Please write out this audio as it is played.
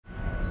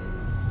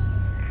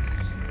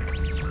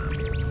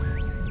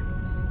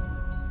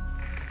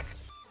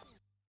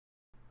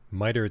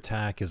MITRE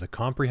is a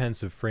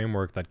comprehensive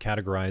framework that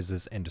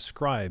categorizes and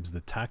describes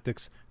the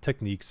tactics,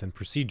 techniques, and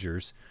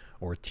procedures,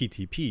 or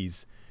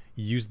TTPs,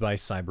 used by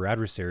cyber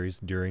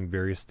adversaries during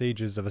various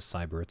stages of a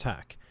cyber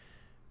attack.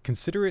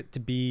 Consider it to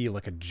be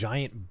like a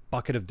giant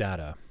bucket of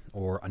data,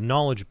 or a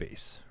knowledge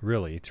base,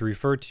 really, to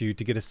refer to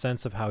get a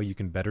sense of how you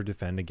can better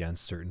defend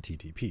against certain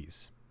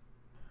TTPs.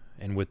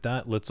 And with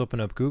that, let's open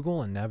up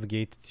Google and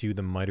navigate to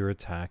the MITRE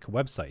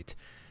website.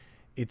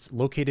 It's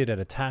located at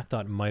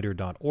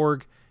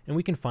attack.mitre.org, and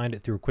we can find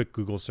it through a quick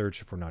Google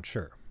search if we're not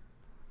sure.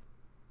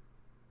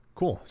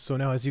 Cool, so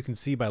now as you can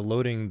see by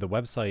loading the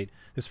website,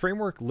 this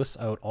framework lists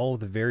out all of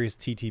the various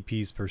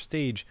TTPs per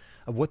stage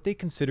of what they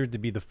considered to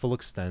be the full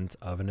extent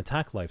of an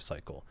attack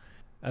lifecycle.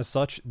 As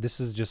such,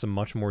 this is just a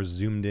much more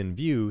zoomed in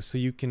view, so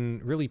you can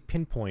really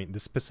pinpoint the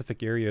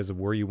specific areas of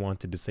where you want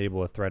to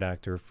disable a threat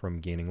actor from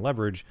gaining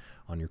leverage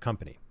on your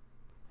company.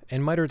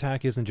 And MITRE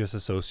isn't just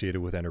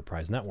associated with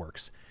enterprise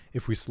networks.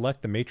 If we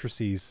select the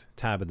matrices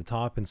tab at the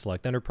top and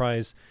select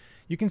enterprise,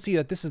 you can see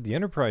that this is the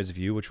enterprise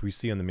view, which we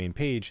see on the main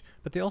page,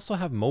 but they also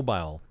have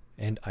mobile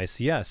and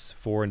ICS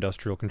for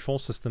industrial control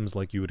systems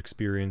like you would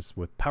experience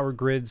with power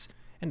grids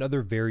and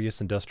other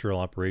various industrial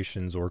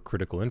operations or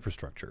critical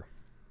infrastructure.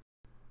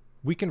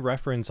 We can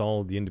reference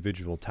all of the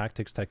individual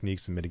tactics,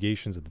 techniques, and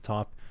mitigations at the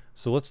top.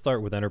 So let's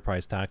start with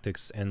enterprise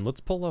tactics, and let's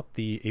pull up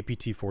the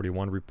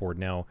APT41 report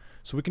now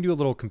so we can do a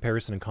little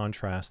comparison and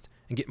contrast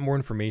and get more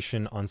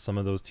information on some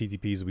of those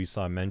TTPs we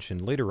saw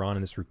mentioned later on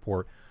in this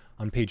report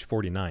on page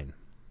 49.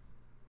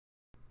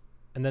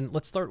 And then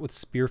let's start with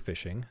spear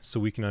phishing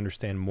so we can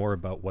understand more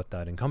about what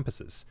that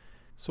encompasses.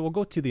 So we'll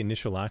go to the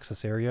initial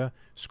access area,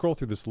 scroll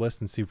through this list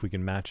and see if we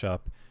can match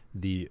up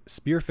the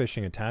spear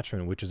phishing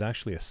attachment, which is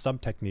actually a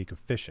sub-technique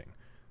of phishing.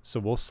 So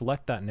we'll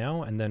select that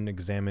now and then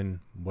examine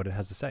what it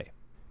has to say.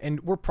 And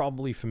we're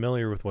probably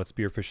familiar with what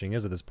spear phishing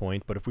is at this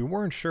point, but if we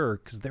weren't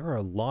sure, because there are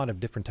a lot of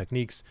different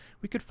techniques,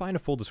 we could find a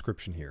full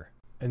description here.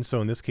 And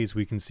so in this case,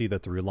 we can see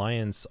that the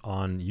reliance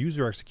on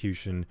user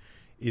execution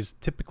is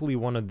typically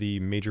one of the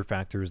major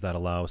factors that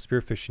allow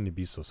spear phishing to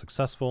be so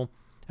successful,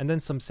 and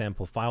then some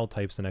sample file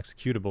types and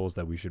executables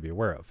that we should be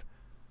aware of.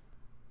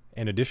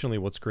 And additionally,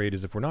 what's great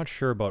is if we're not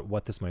sure about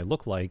what this might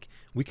look like,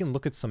 we can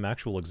look at some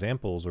actual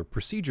examples, or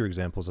procedure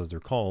examples as they're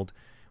called.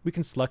 We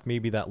can select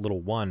maybe that little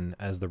one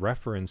as the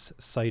reference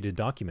cited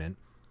document,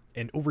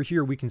 and over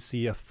here we can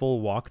see a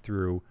full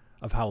walkthrough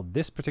of how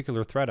this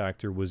particular threat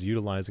actor was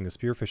utilizing a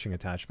spear phishing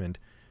attachment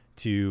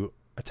to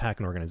attack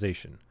an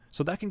organization.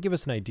 So that can give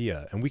us an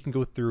idea, and we can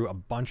go through a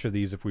bunch of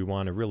these if we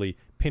want to really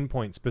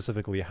pinpoint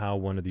specifically how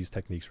one of these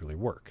techniques really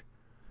work.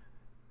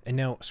 And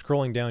now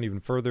scrolling down even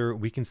further,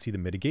 we can see the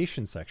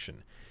mitigation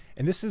section.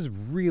 And this is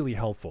really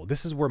helpful.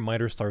 This is where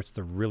MITRE starts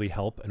to really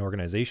help an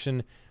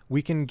organization.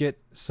 We can get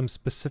some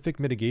specific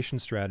mitigation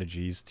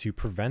strategies to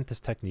prevent this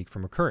technique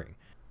from occurring.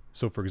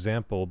 So for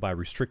example, by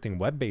restricting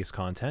web-based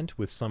content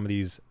with some of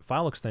these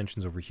file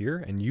extensions over here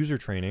and user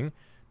training,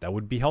 that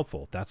would be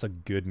helpful. That's a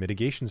good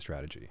mitigation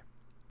strategy.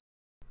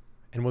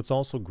 And what's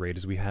also great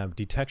is we have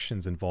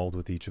detections involved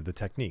with each of the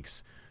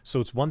techniques.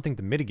 So it's one thing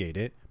to mitigate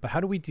it, but how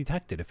do we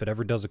detect it if it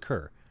ever does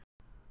occur?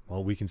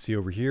 Well, we can see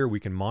over here, we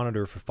can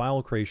monitor for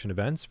file creation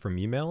events from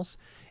emails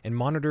and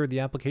monitor the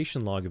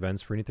application log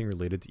events for anything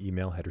related to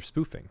email header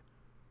spoofing.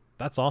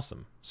 That's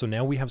awesome. So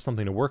now we have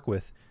something to work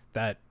with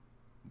that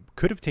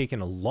could have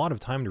taken a lot of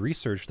time to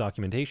research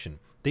documentation.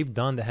 They've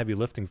done the heavy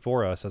lifting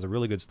for us as a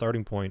really good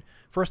starting point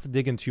for us to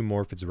dig into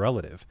more if it's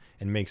relative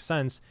and makes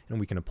sense and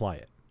we can apply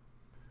it.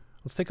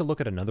 Let's take a look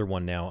at another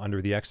one now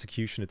under the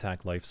execution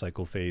attack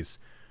lifecycle phase.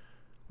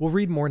 We'll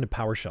read more into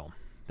PowerShell.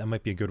 That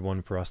might be a good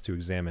one for us to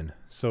examine.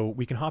 So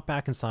we can hop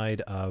back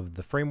inside of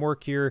the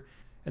framework here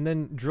and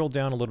then drill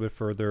down a little bit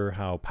further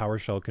how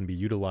PowerShell can be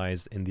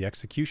utilized in the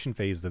execution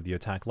phase of the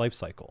attack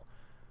lifecycle.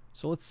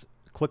 So let's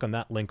click on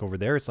that link over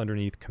there. It's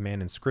underneath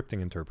Command and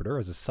Scripting Interpreter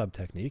as a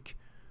sub-technique.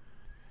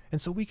 And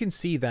so we can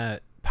see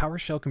that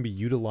PowerShell can be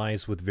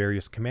utilized with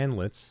various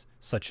commandlets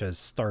such as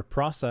start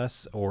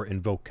process or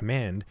invoke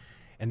command,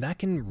 and that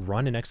can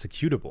run an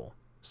executable.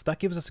 So that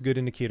gives us a good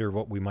indicator of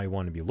what we might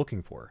want to be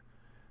looking for.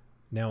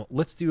 Now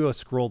let's do a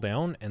scroll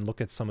down and look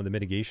at some of the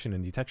mitigation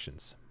and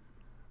detections.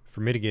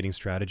 For mitigating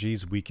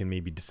strategies, we can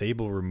maybe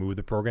disable or remove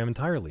the program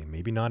entirely.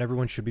 Maybe not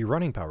everyone should be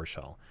running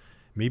PowerShell.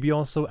 Maybe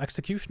also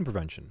execution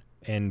prevention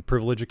and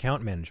privilege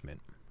account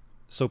management.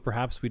 So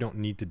perhaps we don't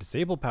need to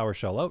disable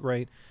PowerShell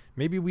outright.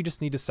 Maybe we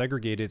just need to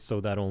segregate it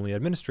so that only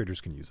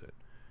administrators can use it.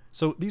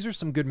 So these are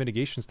some good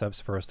mitigation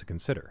steps for us to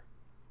consider.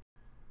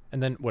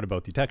 And then what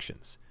about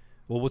detections?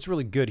 Well, what's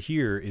really good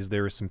here is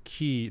there are some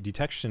key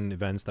detection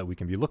events that we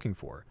can be looking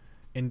for.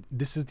 And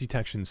this is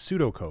detection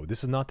pseudocode.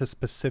 This is not the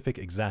specific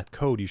exact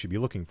code you should be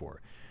looking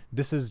for.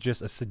 This is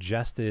just a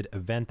suggested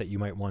event that you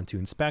might want to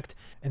inspect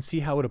and see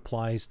how it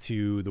applies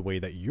to the way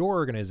that your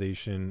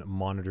organization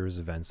monitors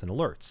events and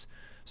alerts.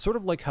 Sort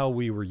of like how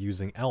we were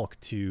using ELK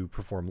to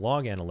perform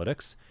log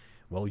analytics.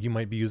 Well, you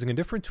might be using a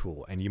different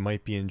tool and you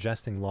might be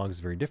ingesting logs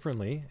very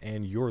differently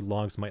and your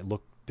logs might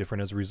look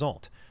different as a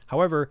result.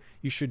 However,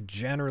 you should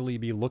generally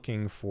be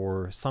looking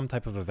for some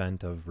type of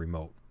event of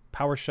remote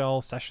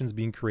PowerShell sessions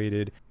being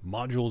created,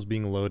 modules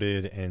being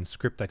loaded, and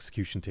script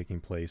execution taking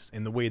place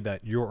in the way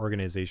that your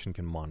organization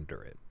can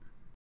monitor it.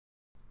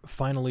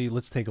 Finally,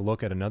 let's take a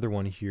look at another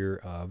one here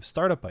of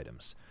startup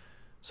items.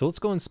 So let's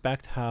go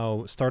inspect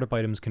how startup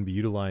items can be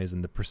utilized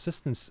in the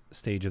persistence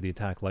stage of the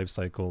attack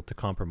lifecycle to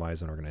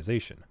compromise an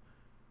organization.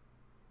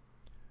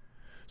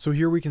 So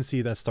here we can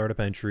see that startup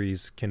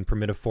entries can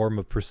permit a form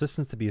of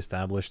persistence to be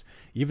established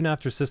even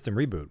after system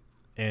reboot,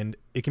 and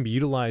it can be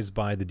utilized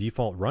by the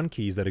default run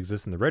keys that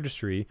exist in the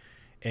registry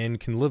and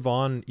can live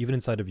on even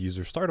inside of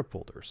user startup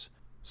folders.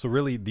 So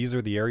really, these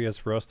are the areas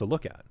for us to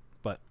look at.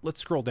 But let's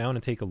scroll down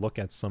and take a look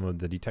at some of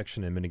the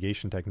detection and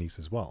mitigation techniques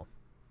as well.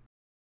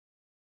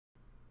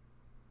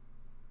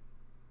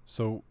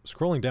 So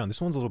scrolling down, this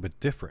one's a little bit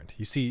different.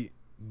 You see,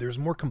 there's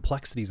more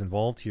complexities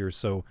involved here,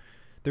 so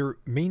there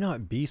may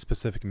not be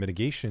specific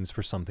mitigations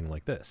for something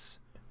like this.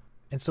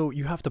 And so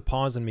you have to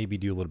pause and maybe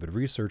do a little bit of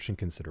research and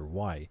consider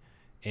why.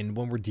 And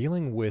when we're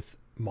dealing with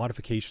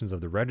modifications of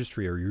the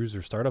registry or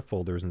user startup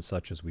folders and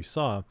such as we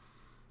saw,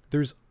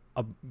 there's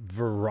a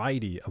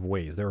variety of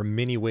ways. There are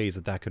many ways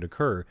that that could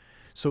occur.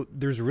 So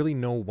there's really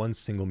no one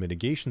single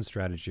mitigation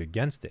strategy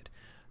against it.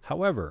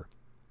 However,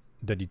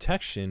 the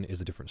detection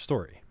is a different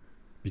story,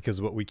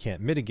 because what we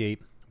can't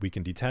mitigate, we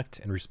can detect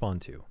and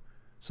respond to.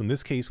 So in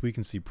this case, we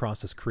can see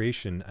process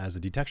creation as a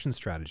detection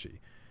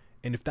strategy.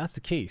 And if that's the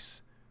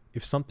case,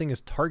 if something is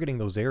targeting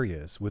those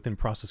areas within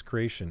process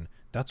creation,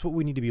 that's what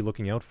we need to be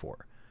looking out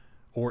for.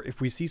 Or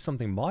if we see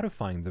something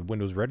modifying the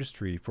Windows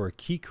registry for a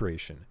key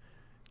creation,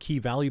 key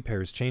value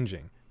pairs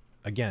changing,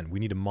 again, we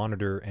need to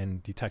monitor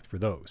and detect for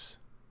those.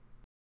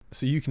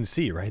 So you can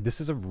see, right,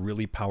 this is a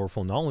really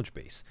powerful knowledge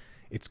base.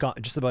 It's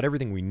got just about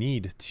everything we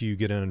need to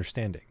get an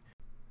understanding.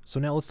 So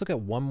now let's look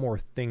at one more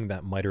thing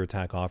that MITRE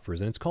ATT&CK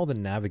offers, and it's called the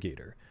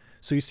Navigator.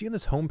 So you see on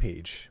this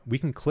homepage, we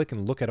can click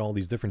and look at all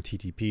these different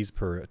TTPs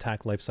per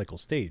attack lifecycle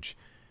stage,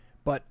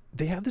 but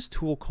they have this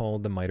tool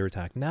called the MITRE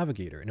ATT&CK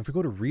Navigator. And if we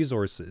go to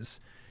resources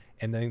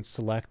and then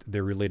select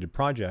their related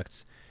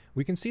projects,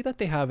 we can see that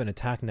they have an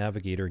Attack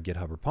Navigator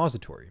GitHub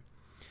repository.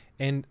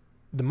 And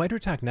the MITRE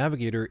ATT&CK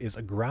Navigator is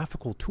a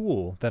graphical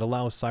tool that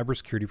allows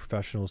cybersecurity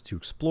professionals to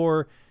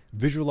explore,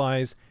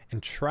 visualize,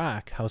 and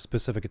track how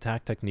specific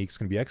attack techniques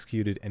can be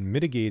executed and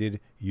mitigated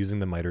using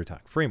the MITRE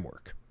ATT&CK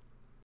framework.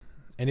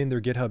 And in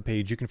their GitHub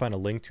page, you can find a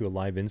link to a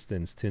live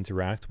instance to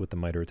interact with the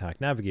MITRE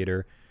ATT&CK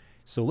Navigator.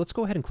 So let's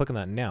go ahead and click on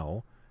that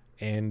now,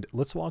 and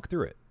let's walk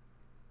through it.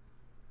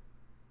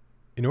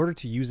 In order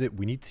to use it,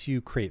 we need to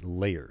create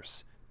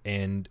layers.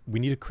 And we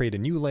need to create a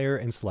new layer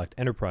and select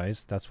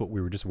Enterprise. That's what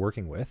we were just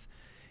working with.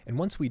 And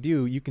once we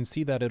do, you can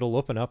see that it'll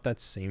open up that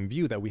same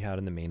view that we had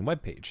in the main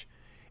web page.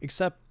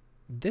 Except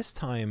this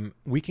time,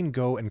 we can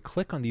go and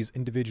click on these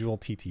individual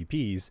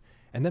TTPs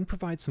and then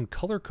provide some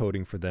color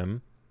coding for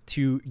them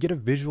to get a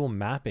visual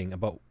mapping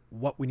about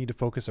what we need to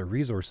focus our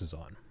resources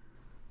on.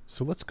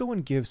 So let's go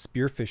and give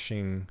spear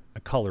phishing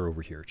a color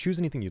over here. Choose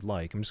anything you'd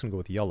like. I'm just gonna go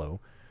with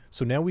yellow.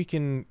 So now we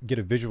can get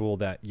a visual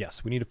that,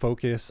 yes, we need to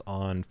focus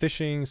on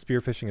phishing, spear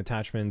phishing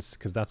attachments,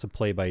 because that's a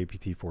play by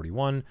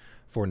APT41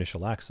 for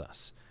initial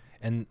access.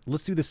 And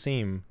let's do the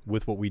same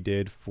with what we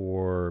did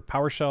for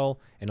PowerShell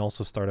and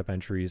also startup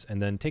entries,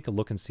 and then take a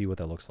look and see what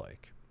that looks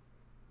like.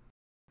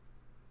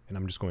 And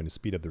I'm just going to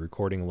speed up the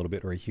recording a little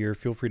bit right here.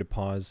 Feel free to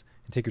pause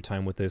and take your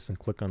time with this and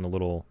click on the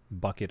little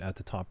bucket at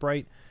the top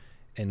right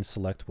and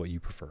select what you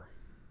prefer.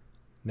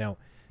 Now,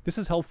 this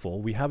is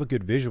helpful. We have a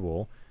good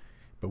visual,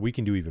 but we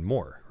can do even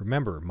more.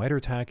 Remember, MITRE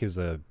ATT&CK is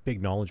a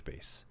big knowledge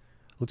base.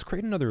 Let's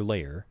create another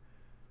layer,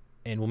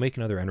 and we'll make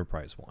another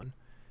enterprise one.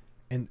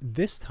 And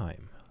this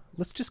time,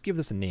 let's just give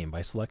this a name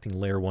by selecting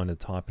layer 1 at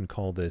the top and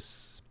call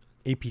this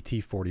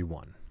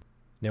APT41.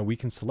 Now we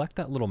can select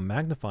that little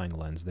magnifying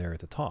lens there at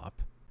the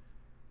top,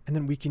 and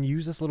then we can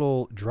use this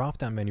little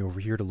drop-down menu over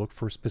here to look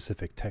for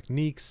specific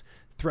techniques,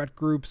 threat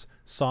groups,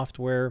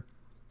 software,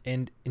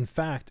 and in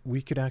fact,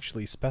 we could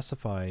actually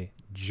specify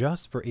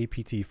just for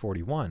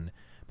APT41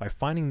 by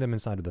finding them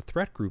inside of the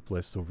threat group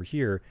list over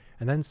here,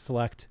 and then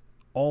select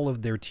all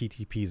of their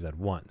TTPs at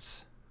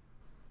once.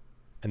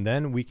 And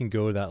then we can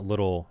go to that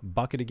little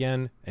bucket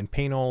again and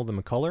paint all of them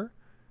a color.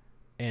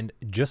 And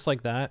just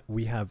like that,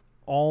 we have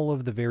all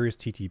of the various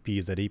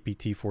TTPs that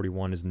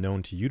APT41 is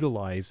known to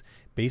utilize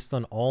based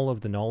on all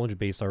of the knowledge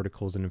base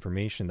articles and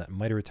information that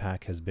MITRE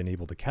ATT&CK has been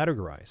able to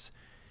categorize.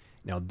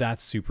 Now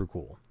that's super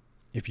cool.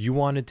 If you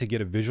wanted to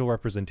get a visual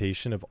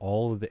representation of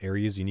all of the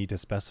areas you need to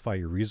specify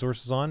your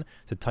resources on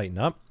to tighten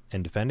up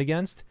and defend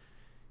against,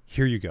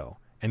 here you go.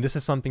 And this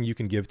is something you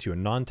can give to a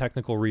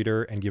non-technical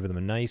reader and give them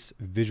a nice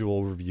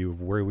visual overview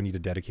of where we need to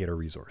dedicate our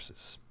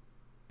resources.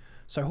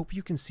 So I hope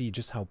you can see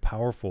just how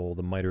powerful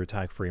the MITRE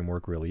ATT&CK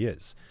framework really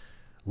is.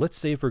 Let's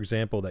say, for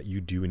example, that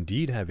you do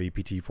indeed have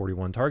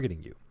APT41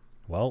 targeting you.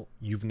 Well,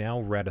 you've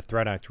now read a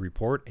threat actor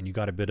report and you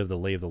got a bit of the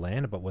lay of the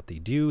land about what they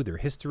do, their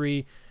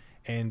history,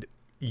 and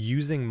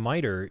using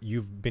MITRE,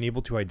 you've been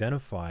able to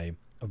identify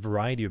a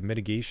variety of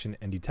mitigation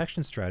and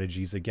detection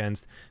strategies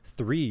against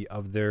 3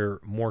 of their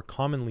more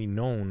commonly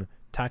known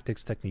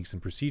tactics, techniques,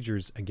 and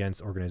procedures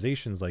against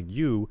organizations like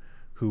you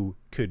who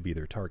could be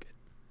their target.